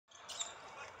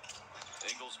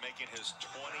Ingles making his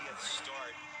 20th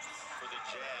start for the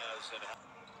Jazz, and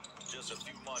just a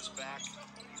few months back,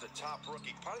 he's a top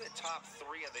rookie, probably the top 3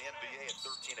 in the NBA at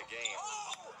 13 a game.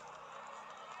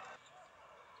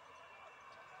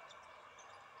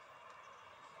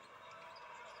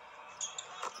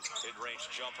 Mid-range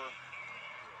jumper.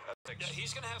 Yeah,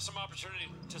 he's going to have some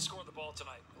opportunity to score the ball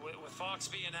tonight. With Fox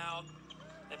being out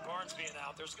and Barnes being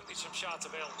out, there's going to be some shots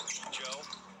available. Joe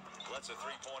lets a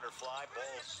three-pointer fly.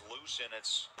 Ball's loose, and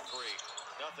it's 3.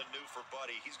 Nothing new for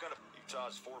Buddy. He's going to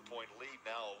Utah's 4-point lead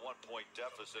now, a 1-point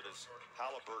deficit as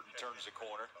Halliburton turns the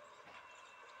corner.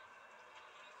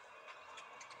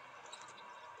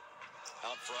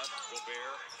 Out front,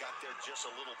 Gobert got there just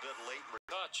a little bit late.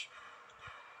 Touch.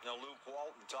 Now, Luke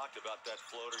Walton talked about that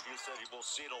floater. He said he will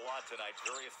see it a lot tonight.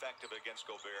 Very effective against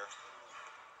Gobert.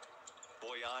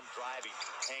 Bojan driving,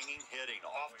 hanging, hitting,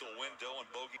 off the window, and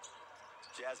bogey.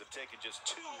 Jazz have taken just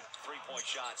 2 3-point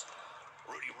shots.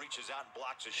 Rudy reaches out and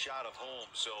blocks a shot of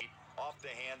Holmes. So off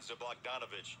the hands of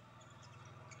Bogdanovic.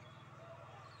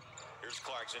 Here's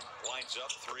Clarkson, winds up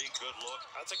 3, good look.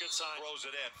 That's a good sign. Throws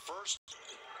it in. First.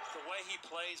 The way he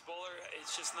plays, Buller,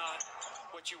 it's just not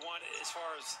what you want as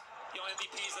far as,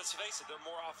 MVPs, let's face it, they're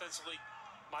more offensively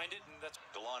minded, and that's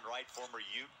DeLon Wright, former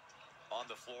Ute, on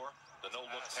the floor. The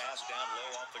no-look pass down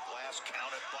low off the glass.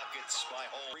 Counted buckets by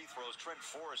Holmes. Free throws. Trent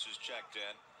Forrest is checked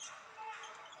in.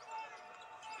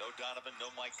 No Donovan,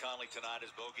 no Mike Conley tonight as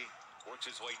Bogey works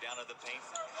his way down to the paint.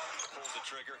 Pulls the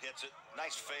trigger, hits it.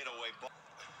 Nice fadeaway ball.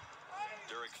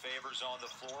 Derek Favors on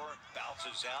the floor.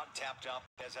 Bounces out, tapped out.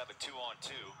 Has have a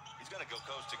 2-on-2. He's going to go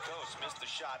coast to coast. Missed the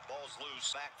shot. Ball's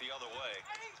loose. Back the other way.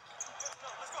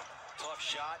 Tough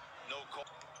shot. No call.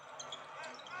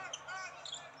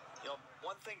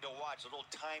 One thing to watch, a little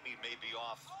timing may be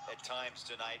off at times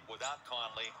tonight without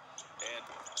Conley and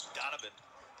Donovan.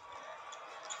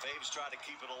 Faves try to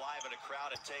keep it alive in a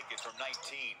crowd and take it from 19.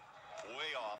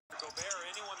 Way off. Gobert,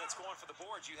 anyone that's going for the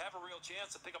boards, you have a real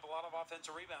chance to pick up a lot of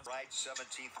offensive rebounds. Right,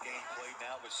 17th game played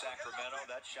now with Sacramento.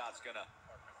 That shot's going to...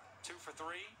 2 for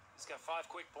 3. He's got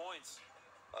 5 quick points.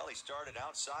 Well, he started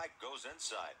outside, goes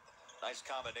inside. Nice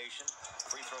combination.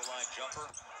 Free throw line jumper.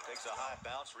 Takes a high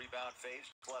bounce. Rebound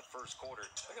Faves. Left first quarter.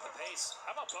 Look at the pace.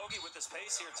 How about Bogey with this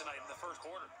pace here tonight in the first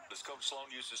quarter? As Coach Sloan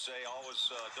used to say, always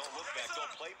don't look back, don't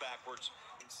play backwards.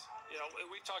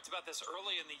 We've talked about this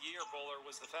early in the year, Buller,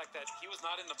 was the fact that he was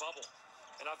not in the bubble.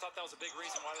 And I thought that was a big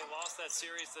reason why they lost that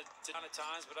series a ton of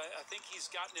times. But I think he's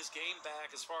gotten his game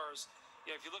back as far as,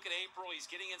 if you look at April, he's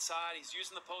getting inside. He's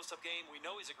using the post-up game. We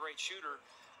know he's a great shooter.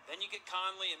 Then you get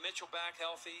Conley and Mitchell back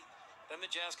healthy. Then the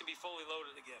Jazz can be fully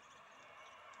loaded again.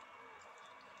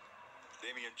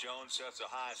 Damian Jones sets a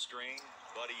high screen.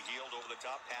 Buddy Hield over the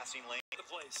top, passing lane. The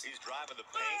place. He's driving the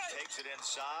paint, takes it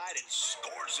inside, and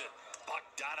scores it.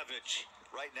 Bogdanovic.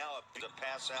 Right now, a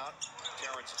pass out.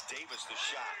 Terrence Davis, the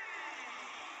shot.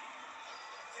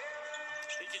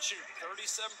 He can shoot.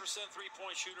 37%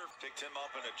 three-point shooter. Picked him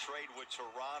up in a trade with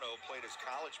Toronto. Played his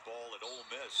college ball at Ole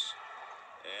Miss.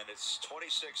 And it's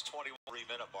 26-21,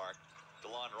 3-minute mark.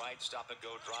 DeLon Wright,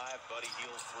 stop-and-go drive. Buddy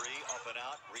Hield 3, up and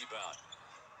out, rebound.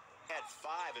 Had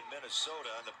 5 in Minnesota,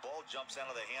 and the ball jumps out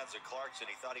of the hands of Clarkson.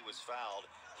 He thought he was fouled.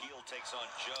 Hield takes on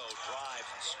Joe, drives,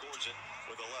 and scores it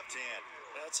with the left hand.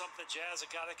 That's something the Jazz have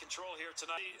got to control here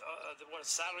tonight.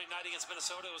 Saturday night against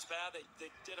Minnesota was bad. They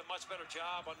did a much better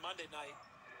job on Monday night.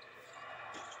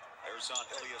 There's on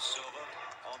Ilyasova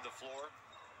on the floor.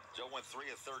 Joe went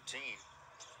 3 of 13.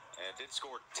 And did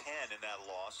score 10 in that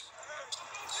loss.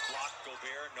 Blocked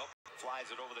Gobert. Nope. Flies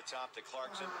it over the top to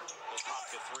Clarkson. Will pop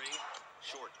the 3.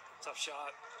 Short. Tough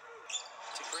shot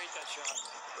to create that shot.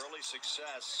 Early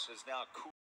success is now cool.